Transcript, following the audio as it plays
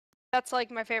That's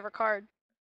like my favorite card.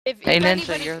 If Hey Ninja,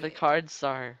 anybody... you're the card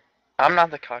czar. I'm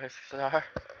not the card czar.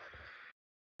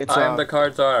 I am the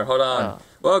card czar. Hold on. Oh,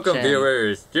 Welcome, shame.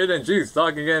 viewers. Gin and Juice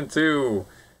logging into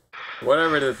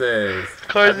whatever this is.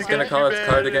 Cards I'm just gonna Against call it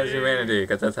Cards Against Humanity. Humanity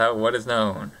because that's how what is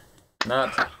known.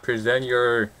 Not present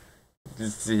your. Don't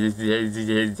tell me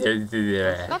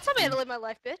how to live my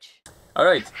life, bitch.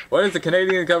 Alright, what is the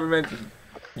Canadian government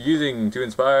using to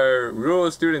inspire rural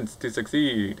students to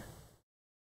succeed?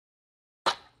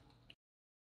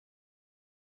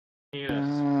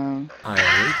 I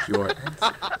await your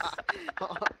answer.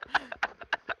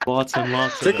 Lots and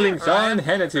lots of Tickling it. Sean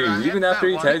Hannity, Ryan, even that after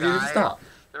he one tells you to guy. stop.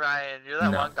 Ryan, you're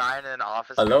that No. one guy in an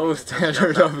office. A low meeting who just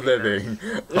standard yells of at living.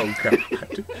 Oh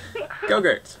god.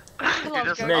 Go-Gurt. You're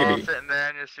just Maybe. all sitting there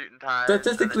in your suit and tie.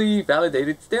 Statistically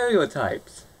validated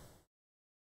stereotypes.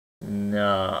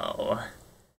 No.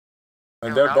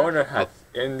 No, The now boner it's a- hats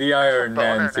in the Iron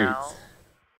Man boner suits. now.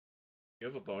 You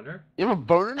have a boner? You have a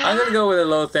boner now? I'm gonna go with a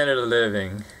low standard of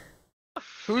living.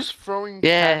 Who's throwing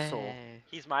Yeah. castle?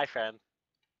 He's my friend.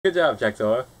 Good job,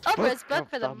 Jacksaw. Oprah's book of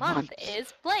for the the month month.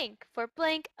 is Blank for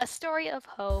Blank, A Story of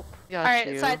Hope. Got Alright,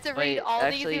 you. so I have to read Wait, all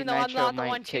these actually, even though I'm Nitro not the might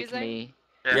one kick choosing? me.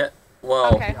 Yeah,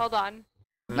 well, Okay, hold on.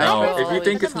 no. Nitro If you always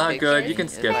think it's not kicks good, me you can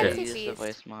if skip I it. Fantasy use the Beast.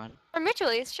 voice mod. From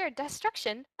Mutually Assured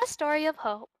Destruction, A Story of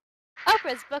Hope.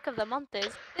 Oprah's book of the month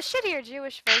is The Shittier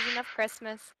Jewish Version of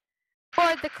Christmas.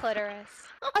 Or The Clitoris,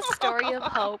 A Story of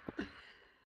Hope.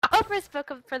 Oprah's book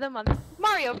for the month,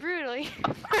 Mario Brutally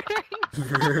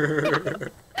Murdering.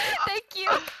 Thank you.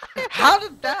 How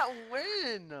did that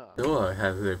win? Noah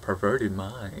has a perverted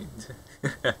mind.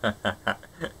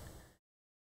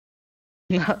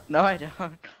 No, I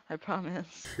don't. I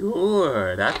promise.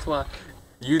 Sure, that's why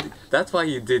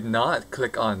you did not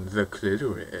click on the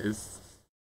clitoris.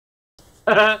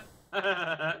 I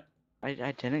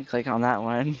didn't click on that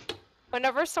one.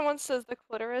 Whenever someone says the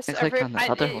clitoris, I clicked on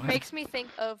the other it one. makes me think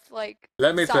of like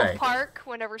Let me South think. Park.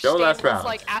 Whenever Go Stan last was round.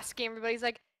 like asking everybody, he's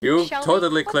like, You Shelly,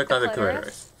 totally what's clicked the on the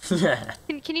clitoris? clitoris.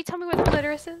 Yeah. Can you tell me where the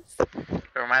clitoris is? It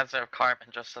reminds me of Carmen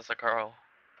just as a girl.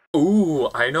 Ooh,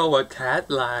 I know what Cat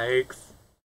likes.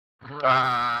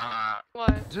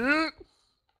 What? Dude.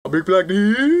 A big black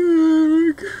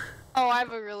dick. Oh, I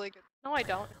have a really good. No, I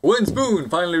don't. When Spoon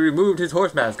finally removed his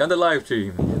horse mask on the live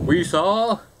stream, we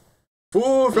saw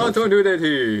full frontal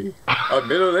nudity, a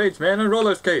middle-aged man on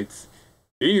roller skates,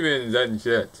 demons and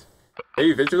shit,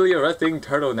 a visually arresting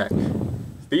turtleneck,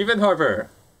 Stephen Harper,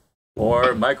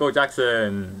 or Michael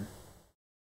Jackson.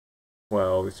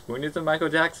 Well, Spoon isn't Michael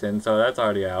Jackson, so that's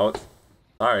already out.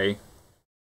 Sorry.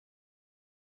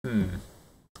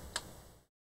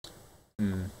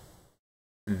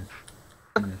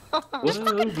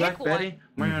 Whoa, Black Betty.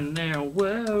 Now,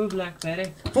 whoa, Black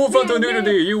Betty. Full frontal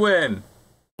nudity, you win!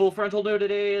 Full frontal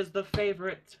nudity is the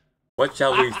favorite. What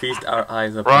shall we feast our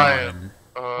eyes Ryan.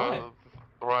 upon?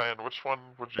 Ryan, which one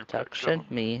would you Production,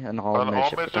 pick? me, and An all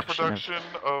all-major major production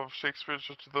of Shakespeare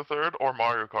the Third or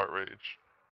Mario Kart Rage?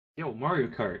 Yo, Mario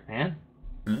Kart, man.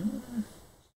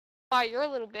 Wow, you're a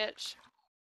little bitch.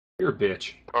 You're a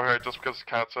bitch. Okay, just because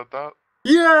Kat said that?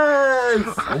 Yes!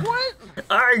 What?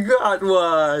 I got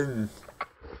one!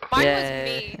 Mine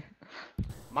Yay. was me.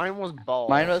 Mine was ball.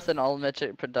 Mine was an all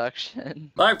midget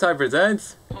production. Lifetime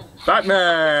presents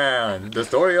Batman! The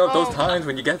story of those Oh. times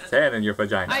when you get sand in your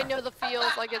vagina. I know the feels.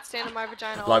 I get sand in my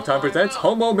vagina. all Lifetime the time. presents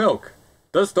Homo Milk!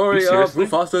 The story You of seriously?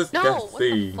 Mufasa's No, death what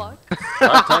the scene. fuck?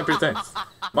 Lifetime presents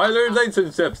My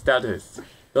Relationship Status.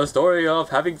 The story of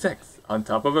having sex on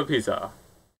top of a pizza.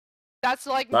 That's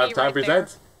like me Lifetime right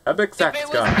presents Epic If Sex it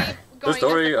was Guy. me The going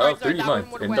story against the of 3 cards, that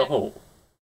months one in would the win. hole.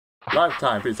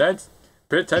 Lifetime presents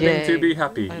Pretending to Yay. be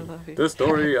happy. I love you. The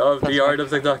story of That's the my art of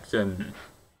seduction.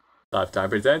 Lifetime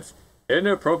presents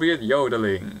Inappropriate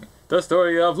Yodeling. The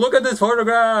story of Look at this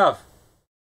photograph!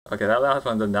 Okay, that last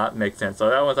one does not make sense, so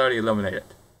that one's already eliminated.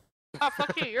 Oh,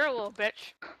 fuck you. You're a little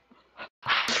bitch.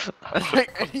 That's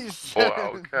like any Wow,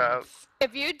 sense. Kat.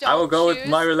 If you don't I will go with choose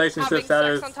my relationship having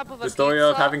status. sex on top of a The story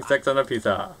of pizza, having sex on a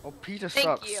pizza. Oh, pizza Thank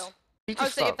sucks. you. Pizza I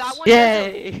would say if that sucks. one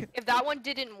doesn't, Yay! if that one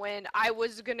didn't win, I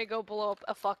was gonna go blow up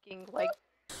a fucking like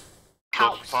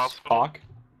Children's house. Hospital? Hawk.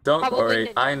 Don't Probably worry,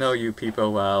 ninjas. I know you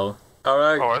people well.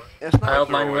 Alright, Oh, It's I not. hope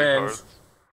mine threw away wins. cards.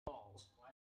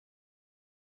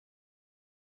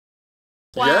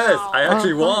 Yes, Wow. I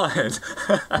actually Oh, won!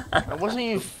 That wasn't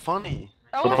even funny.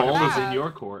 That The wasn't ball is in bad. your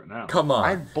court now. Come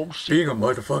I on, bullshit. being a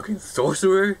motherfucking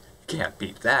sorcerer? You can't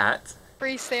beat that.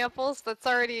 Free samples that's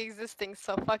already existing,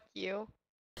 so fuck you.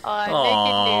 Aww,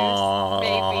 Naked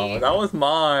news, maybe. that was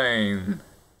mine.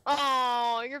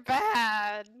 Oh, you're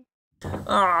bad. Aww.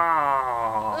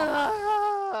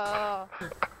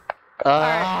 Ugh.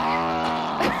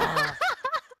 Ah.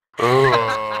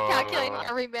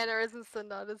 charming mannerisms and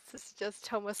not it's just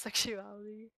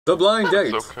homosexuality. The blind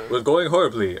date It's okay. was going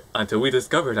horribly until we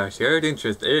discovered our shared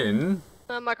interest in...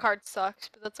 My card sucks,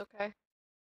 but that's okay.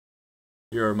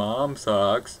 Your mom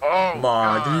sucks. Oh,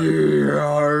 My God.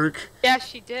 York. Yeah,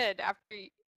 she did after you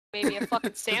made me a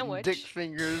fucking sandwich. Dick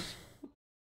fingers.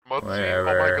 Mutzi. Oh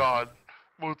Whatever. my god.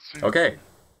 Mutzi. Okay.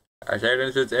 Our shared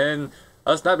interest in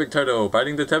a snapping turtle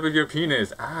biting the tip of your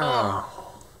penis. Ow.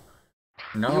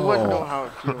 You wouldn't know No. how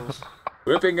it feels.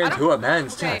 Ripping I don't- into a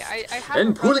man's okay, chest I have and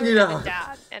a brother pulling it and a out.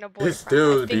 dad and a boyfriend.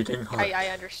 still I think beating hard. I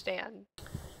understand.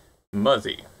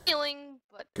 Muzzy. Feeling,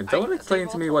 but Can I- someone they explain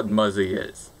to all me told what muzzy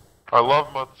is? I love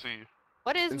Mutzi.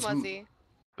 What is It's Muzzy?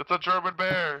 It's a German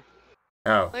bear.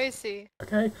 Oh, Let me see.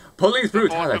 okay. Police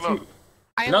brutality.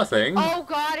 I am- Nothing. Oh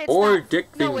god, it's Or that,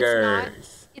 dick no, it's not.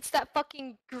 fingers. It's that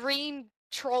fucking green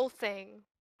troll thing.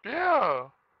 Yeah.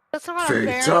 That's not a bear. That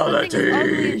thing is ugly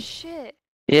Fatality. as shit.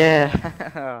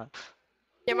 Yeah.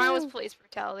 Yeah, mine was police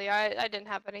brutality. I didn't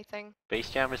have anything. Base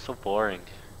Jam is so boring.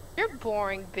 You're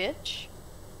boring, bitch.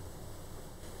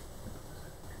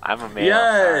 I'm a male.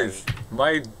 Yes! Sorry.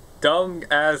 My dumb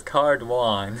ass card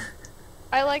won.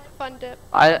 I like Fun Dip.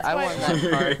 I That's won why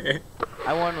that card.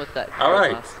 I won with that card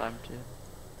Alright. last time too.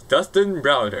 Dustin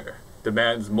Browder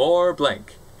demands more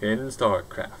blank in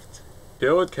StarCraft.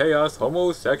 Build chaos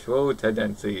homosexual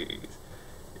tendencies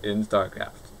in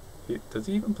StarCraft. Does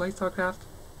he even play StarCraft?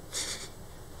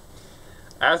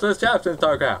 Assless chaps in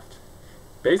StarCraft.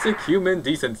 Basic human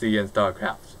decency in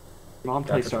StarCraft. Mom That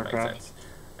plays doesn't make StarCraft. sense.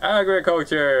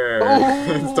 Agriculture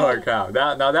in StarCraft.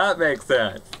 Now that makes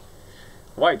sense.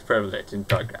 White privilege in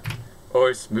StarCraft.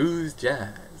 Or smooth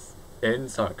jazz in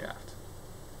StarCraft.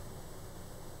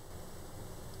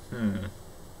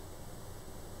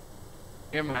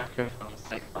 Your microphone's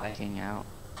like lagging out.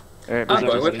 Or I'm that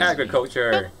going just with easy?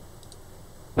 agriculture.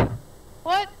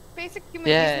 What? Basic human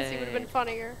Yay. decency would have been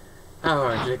funnier.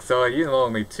 Oh, Jigsaw, you know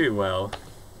me too well.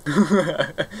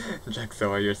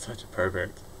 Jigsaw, you're such a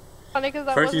pervert. Funny because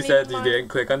that First you wasn't said even you mine. didn't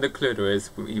click on the clitoris,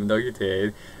 even though you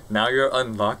did. Now you're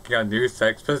unlocking a new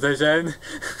sex position.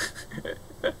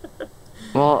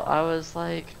 Well, I was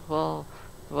like, well,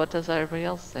 what does everybody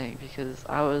else think? Because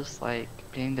I was like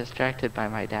being distracted by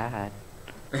my dad.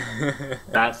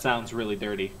 That sounds really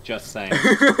dirty. Just saying.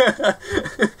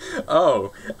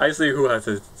 Oh, I see who has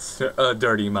a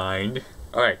dirty mind.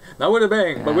 Alright, not with a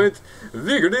bang, but Yeah. with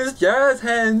vigorous jazz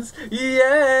hands.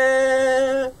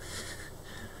 Yeah!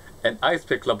 And ice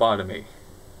pick lobotomy.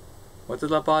 What's a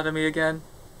lobotomy again?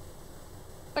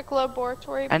 Like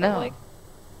laboratory, I but know. like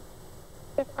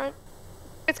different.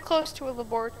 It's close to a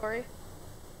laboratory.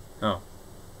 Oh.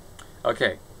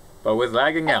 Okay, but with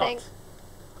lagging I out. think.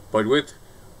 But with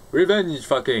revenge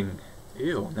fucking.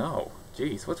 Ew, no.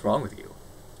 Jeez, what's wrong with you?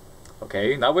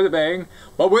 Okay, not with a bang,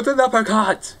 but with an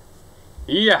uppercut!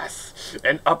 Yes!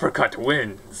 An uppercut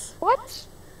wins! What?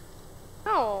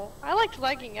 No, I liked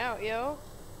lagging out, yo.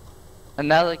 And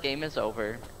now the game is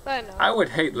over. I know. I would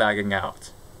hate lagging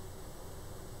out.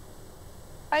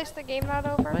 Why is the game not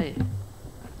over? Wait.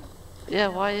 Yeah,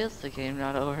 why is the game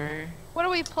not over? What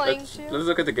are we playing Let's to?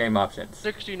 look at the game options.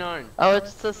 69. Oh,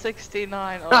 it's the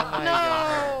 69. Oh my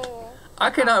god. No! I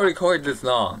cannot record this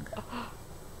long.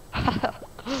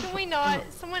 Can we not?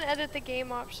 Someone edit the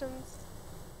game options.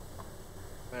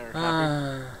 There,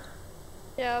 happy.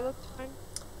 Yeah, that's fine.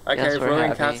 Okay, Yes, we're Rolling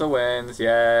happy. Castle wins.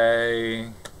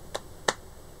 Yay.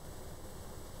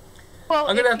 Well,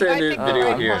 I'm gonna if have to I end the pick video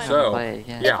right here, one, so- Play it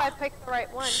again. Yeah. If I pick the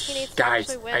right one, he needs to Guys,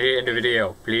 actually win. I need to end the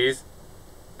video, please.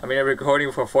 I mean, I'm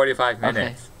recording for 45 Okay.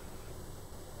 minutes.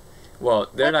 Well,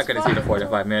 they're not That's gonna see the fine.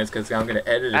 45 minutes because I'm gonna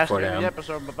edit it That's for the end of the them.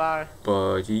 episode. Bye-bye.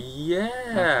 But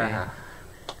yeah,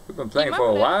 we've been playing You for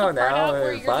a might while have to find now, out where and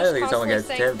you're just finally someone constantly gets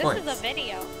saying, 10 this points. is a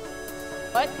video.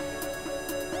 What?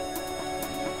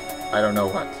 I don't know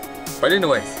what. But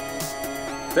anyways,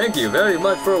 thank you very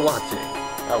much for watching.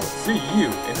 I will see you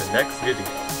in the next video.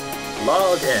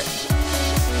 Log in.